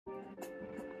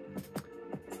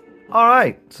All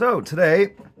right, so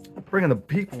today, bringing the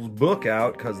people's book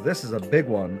out because this is a big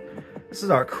one. This is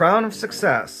our crown of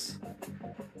success.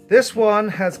 This one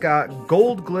has got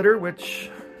gold glitter,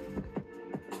 which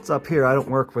it's up here. I don't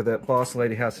work with it. Boss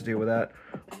lady has to deal with that.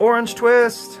 Orange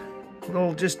twist,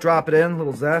 little just drop it in,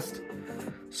 little zest.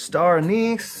 Star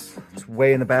anise, it's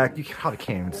way in the back. You probably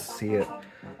can't even see it.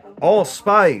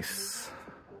 Allspice,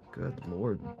 good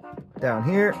lord. Down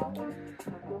here,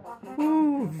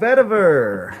 ooh,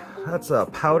 vetiver. That's a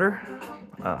powder.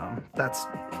 That's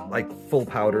like full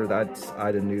powder. I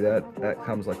didn't do that. That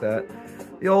comes like that.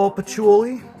 The old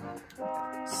patchouli,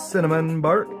 cinnamon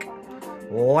bark,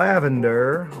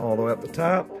 lavender all the way up the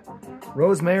top,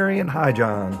 rosemary, and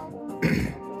highjohn.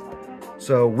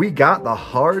 So we got the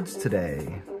hards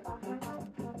today.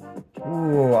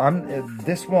 Ooh,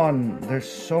 this one. There's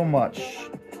so much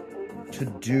to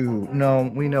do. No,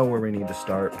 we know where we need to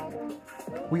start.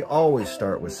 We always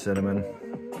start with cinnamon.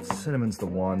 Cinnamon's the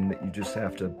one that you just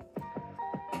have to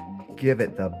give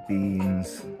it the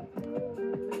beans. I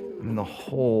mean, the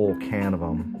whole can of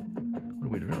them. What are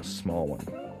we doing? A small one.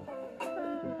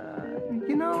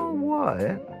 You know what?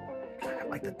 I got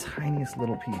like the tiniest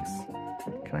little piece.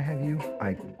 Can I have you?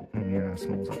 You're not as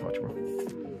small as I thought you were.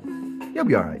 You'll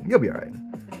be all right. You'll be all right.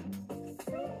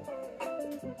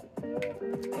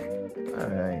 All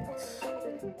right.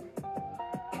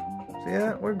 So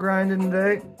yeah, we're grinding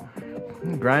today.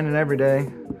 I'm grinding every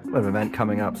day. We have an event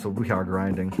coming up, so we are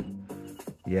grinding.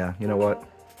 Yeah, you know what?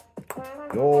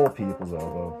 The old people's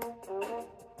elbow.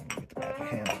 Get the magic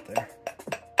hand up there.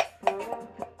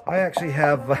 I actually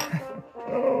have...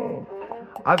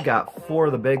 I've got 4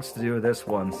 of the bigs to do with this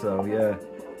one, so yeah.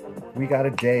 We got a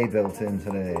day built in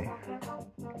today.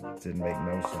 Didn't make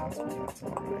no sense, but that's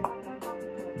alright.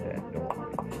 Yeah, don't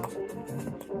make no.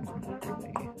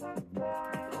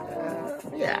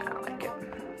 Yeah, I like it.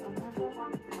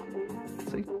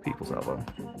 See? People's elbow.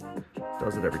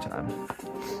 Does it every time.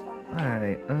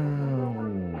 Alright.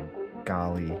 Oh,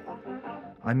 golly.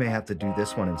 I may have to do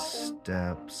this one in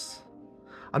steps.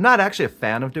 I'm not actually a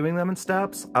fan of doing them in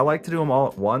steps. I like to do them all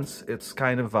at once. It's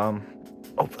kind of, oh,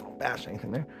 don't bash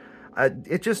anything there.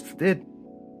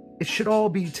 It should all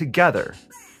be together.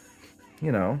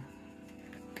 You know.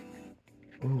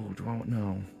 Ooh, do I want,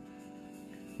 no.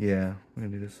 Yeah, we're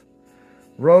gonna do this.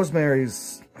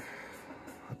 Rosemary's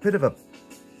a bit of a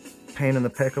pain in the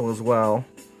pickle as well.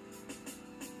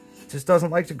 It just doesn't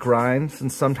like to grind,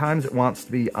 and sometimes it wants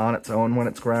to be on its own when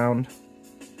it's ground.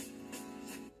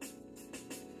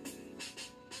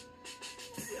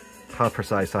 How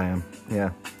precise I am.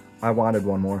 Yeah, I wanted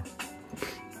one more.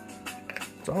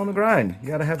 It's all on the grind. You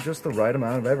gotta have just the right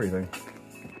amount of everything.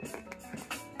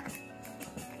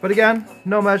 But again,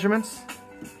 no measurements.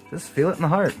 Just feel it in the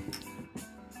heart.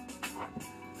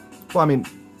 Well, I mean,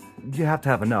 you have to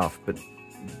have enough, but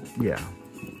yeah,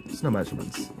 it's no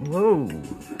measurements. Whoa.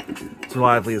 It's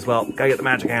lively as well. Gotta get the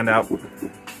magic hand out.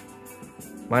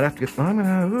 Might have to get, I'm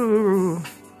gonna, ooh.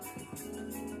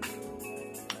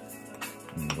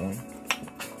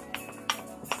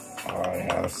 Oh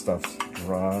yeah, this stuff's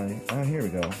dry. Oh, here we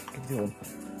go. Good deal.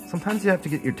 Sometimes you have to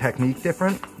get your technique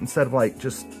different instead of like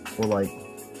just, or like,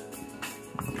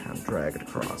 I'll kind of drag it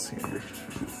across here.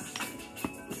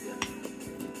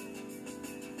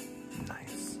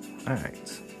 Nice.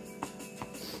 Alright.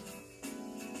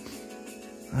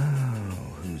 Oh,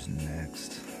 who's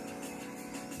next?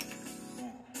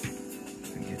 I'm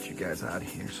gonna get you guys out of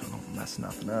here so I don't mess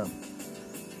nothing up.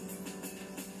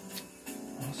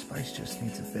 Allspice just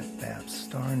needs a bit bap.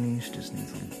 Star anise just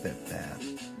needs a little bit bap.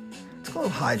 Let's go a little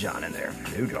highjohn in there.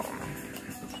 New John.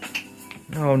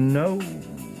 Oh no.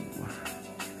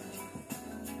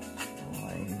 Oh,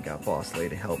 I ain't got boss lady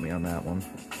to help me on that one.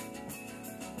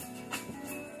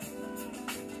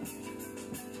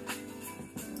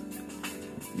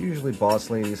 Usually boss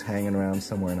lady's hanging around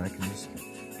somewhere and I can just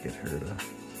get her to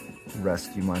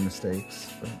rescue my mistakes.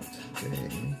 But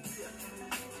today,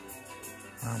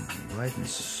 I'm riding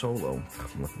solo.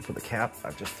 I'm looking for the cap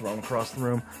I've just thrown across the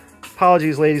room.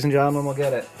 Apologies, ladies and gentlemen, we'll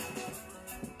get it.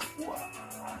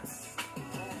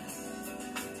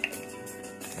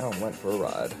 Alan went for a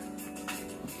ride.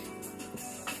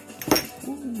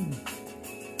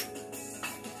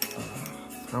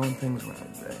 Throwing things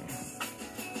around today.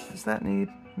 Does that need?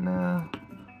 Nah.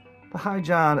 The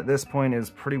highjohn at this point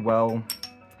is pretty well.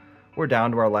 We're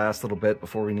down to our last little bit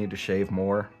before we need to shave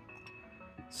more.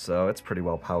 So it's pretty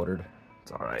well powdered.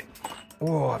 It's alright.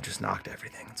 Oh, I've just knocked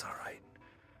everything. It's alright.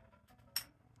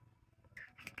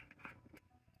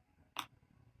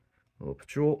 A little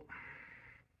patchouli.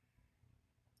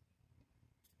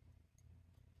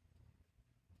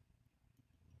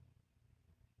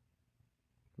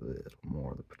 little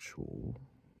more of the patchouli.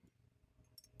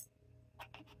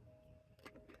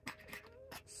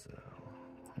 So,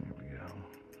 here we go.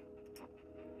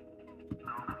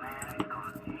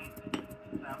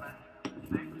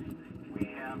 We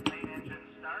have main engine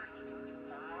start.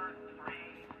 4, 3,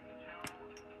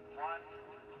 2,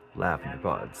 1. Lavender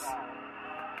buds.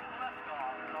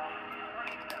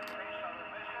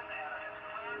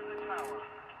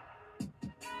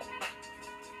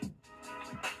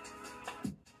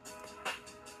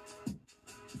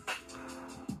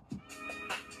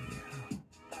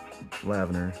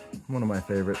 Lavender, one of my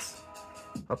favorites,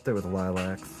 up there with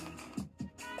lilacs.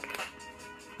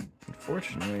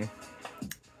 Unfortunately,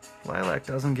 lilac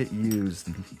doesn't get used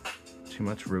in too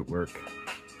much root work.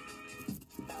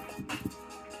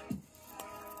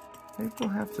 Maybe we'll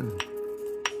have to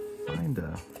find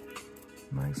a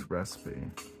nice recipe.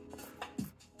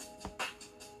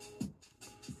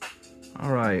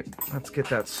 All right, let's get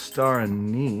that star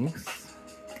anise.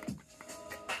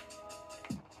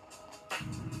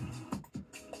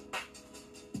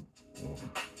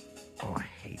 Oh, I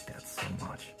hate that so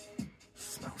much. It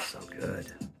smells so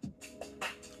good.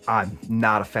 I'm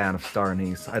not a fan of star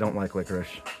anise. I don't like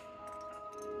licorice.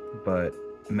 But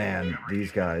man,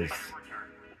 these guys.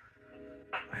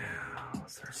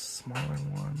 Is there a smaller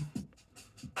one?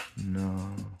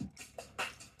 No.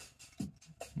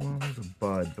 Well, there's a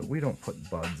bud, but we don't put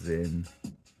buds in.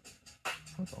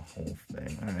 Not the whole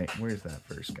thing. All right, where's that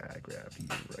first guy I grabbed? You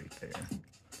right there.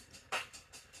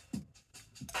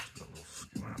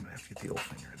 I'm gonna have to get the old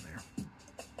finger in there.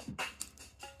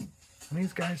 And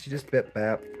these guys, you just bip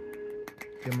bap,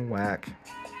 give them a whack,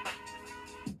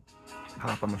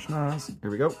 pop on the schnoz.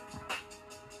 Here we go.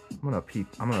 I'm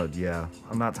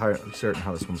not certain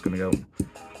how this one's gonna go.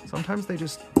 Sometimes they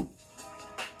just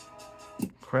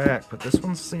crack, but this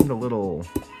one seemed a little,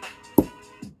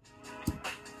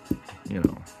 you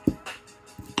know,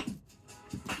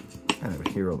 kind of a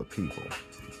hero of the people.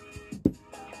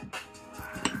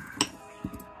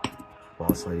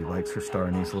 Boss lady likes her star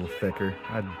anise a little thicker.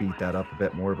 I'd beat that up a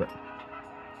bit more, but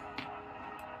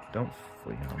don't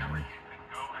flee on me.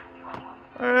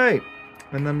 All right,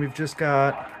 and then we've just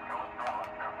got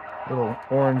a little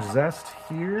orange zest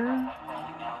here.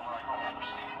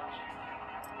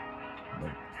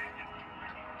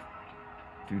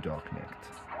 Dudoknicht.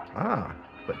 Ah,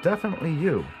 but definitely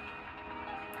you.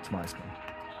 It's my skin.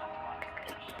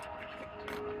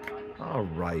 All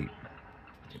right.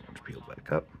 Orange peel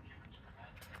back up.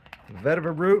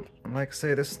 Vetiver root. And like I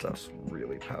say, this stuff's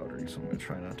really powdery, so I'm going to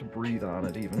try not to breathe on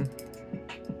it even.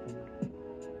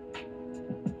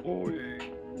 Boy.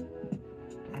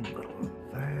 A little of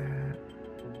that.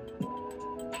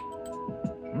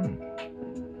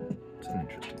 It's an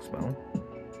interesting smell.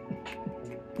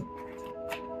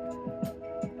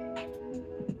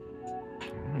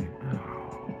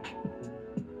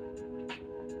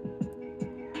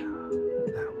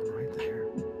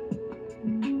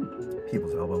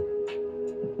 People's elbow.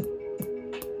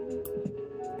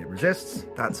 It resists,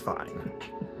 that's fine.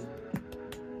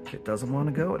 If it doesn't want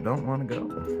to go, it don't want to go.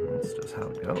 That's just how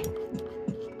it goes.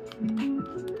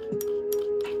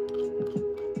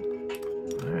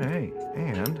 Alright,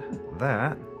 and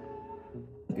that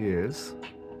is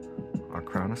our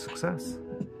crown of success.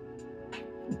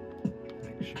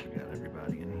 Make sure we got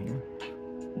everybody in here.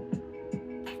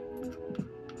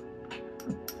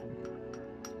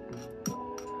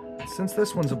 Since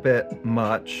this one's a bit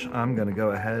much, I'm gonna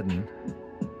go ahead and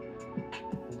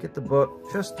get the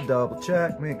book just to double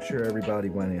check, make sure everybody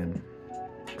went in,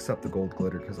 except the gold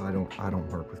glitter, because I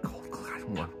don't work with gold glitter. I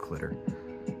don't work with glitter.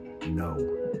 No.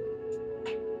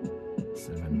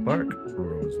 Cinnamon bark,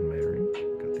 rosemary,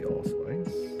 got the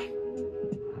allspice,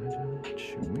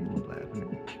 chewy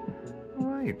lavender. All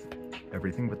right,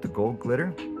 everything but the gold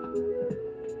glitter.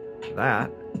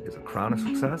 That is a crown of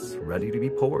success, ready to be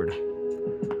poured.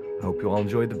 I hope you all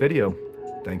enjoyed the video.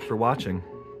 Thanks for watching.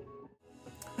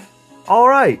 All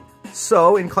right,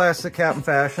 so in classic Captain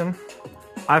fashion,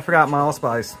 I forgot my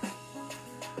allspice.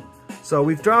 So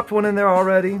we've dropped one in there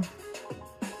already.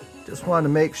 Just wanted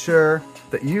to make sure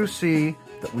that you see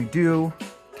that we do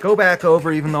go back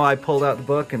over, even though I pulled out the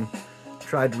book and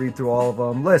tried to read through all of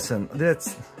them. Listen, look at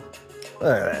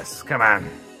this, come on.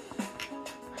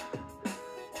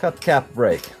 Cut the cap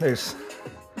break. There's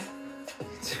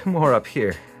two more up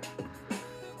here.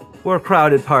 We're a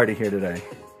crowded party here today.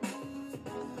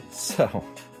 So,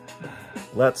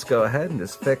 let's go ahead and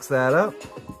just fix that up.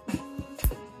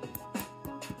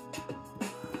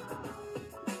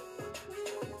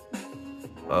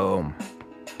 Boom.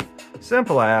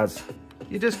 Simple as.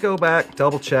 You just go back,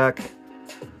 double check,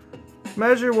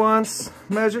 measure once,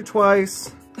 measure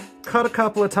twice, cut a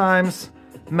couple of times,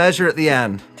 measure at the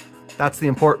end. That's the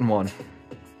important one.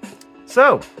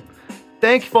 So,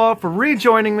 thank you all for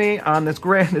rejoining me on this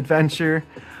grand adventure.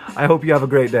 I hope you have a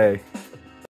great day.